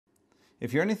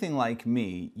If you're anything like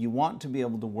me, you want to be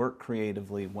able to work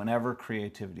creatively whenever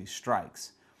creativity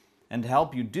strikes. And to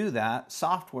help you do that,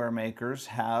 software makers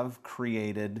have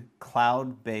created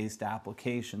cloud-based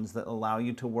applications that allow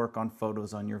you to work on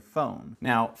photos on your phone.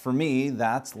 Now, for me,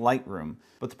 that's Lightroom.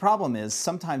 But the problem is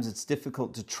sometimes it's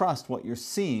difficult to trust what you're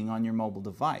seeing on your mobile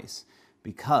device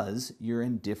because you're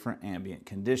in different ambient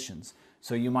conditions.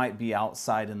 So you might be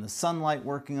outside in the sunlight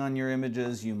working on your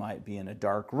images, you might be in a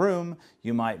dark room,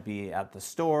 you might be at the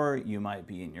store, you might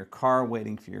be in your car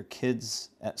waiting for your kids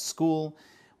at school.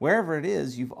 Wherever it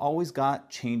is, you've always got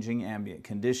changing ambient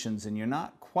conditions and you're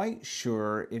not quite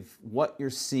sure if what you're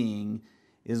seeing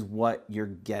is what you're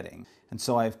getting. And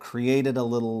so I've created a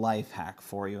little life hack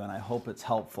for you and I hope it's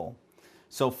helpful.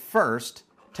 So first,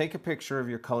 take a picture of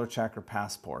your color checker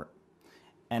passport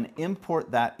and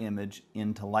import that image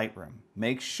into Lightroom.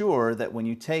 Make sure that when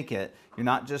you take it, you're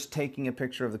not just taking a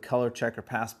picture of the color checker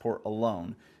passport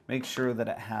alone. Make sure that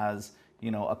it has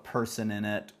a person in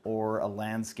it or a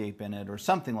landscape in it or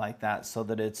something like that so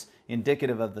that it's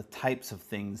indicative of the types of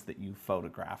things that you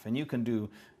photograph. And you can do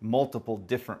multiple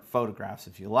different photographs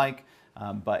if you like,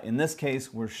 but in this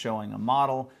case, we're showing a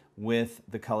model with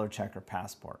the color checker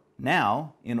passport.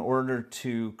 Now, in order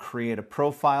to create a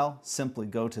profile, simply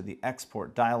go to the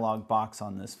export dialog box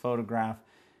on this photograph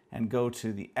and go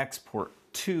to the export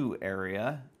to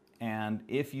area. And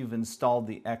if you've installed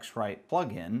the X-Rite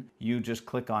plugin, you just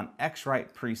click on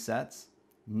X-Rite presets,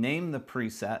 name the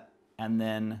preset, and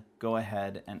then go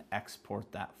ahead and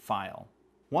export that file.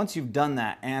 Once you've done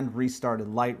that and restarted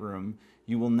Lightroom,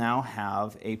 you will now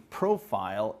have a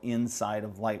profile inside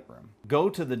of Lightroom. Go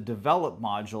to the Develop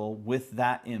module with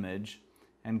that image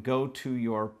and go to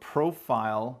your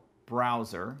profile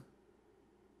browser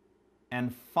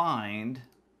and find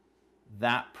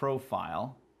that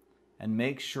profile and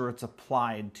make sure it's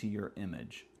applied to your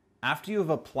image. After you have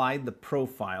applied the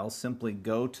profile, simply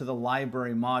go to the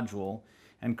Library module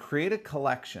and create a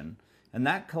collection. And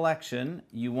that collection,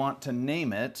 you want to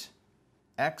name it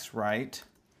X-Rite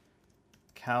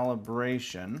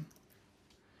Calibration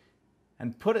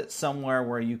and put it somewhere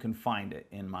where you can find it.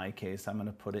 In my case, I'm going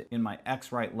to put it in my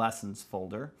X-Rite Lessons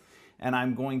folder, and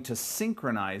I'm going to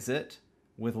synchronize it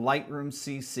with Lightroom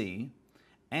CC,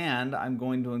 and I'm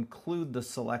going to include the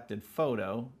selected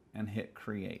photo and hit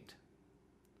Create.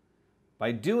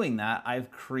 By doing that,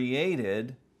 I've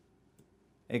created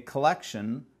a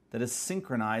collection that is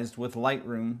synchronized with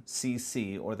Lightroom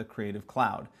CC, or the Creative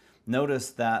Cloud.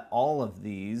 Notice that all of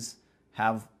these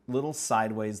have little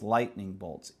sideways lightning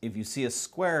bolts. If you see a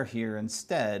square here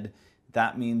instead,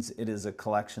 that means it is a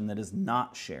collection that is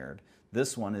not shared.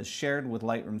 This one is shared with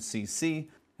Lightroom CC,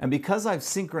 and because I've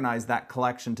synchronized that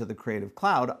collection to the Creative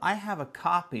Cloud, I have a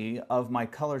copy of my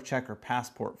color checker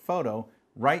passport photo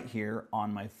right here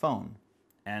on my phone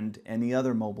and any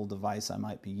other mobile device I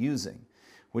might be using.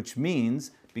 Which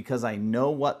means, because I know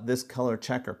what this color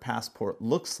checker passport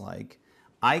looks like,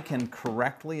 I can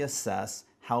correctly assess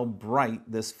how bright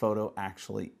this photo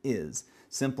actually is,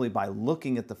 simply by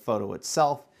looking at the photo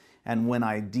itself, and when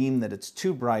I deem that it's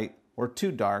too bright or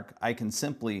too dark, I can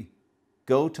simply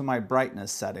go to my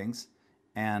brightness settings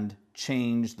and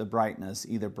change the brightness,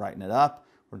 either brighten it up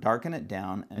or darken it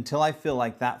down until I feel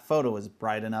like that photo is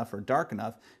bright enough or dark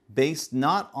enough, based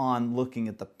not on looking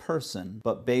at the person,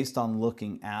 but based on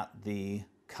looking at the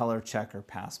color checker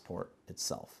passport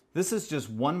itself. This is just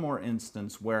one more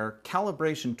instance where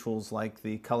calibration tools like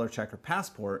the color checker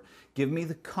passport give me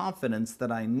the confidence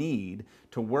that I need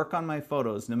to work on my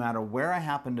photos no matter where I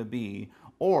happen to be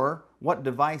or what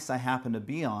device I happen to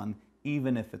be on,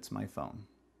 even if it's my phone.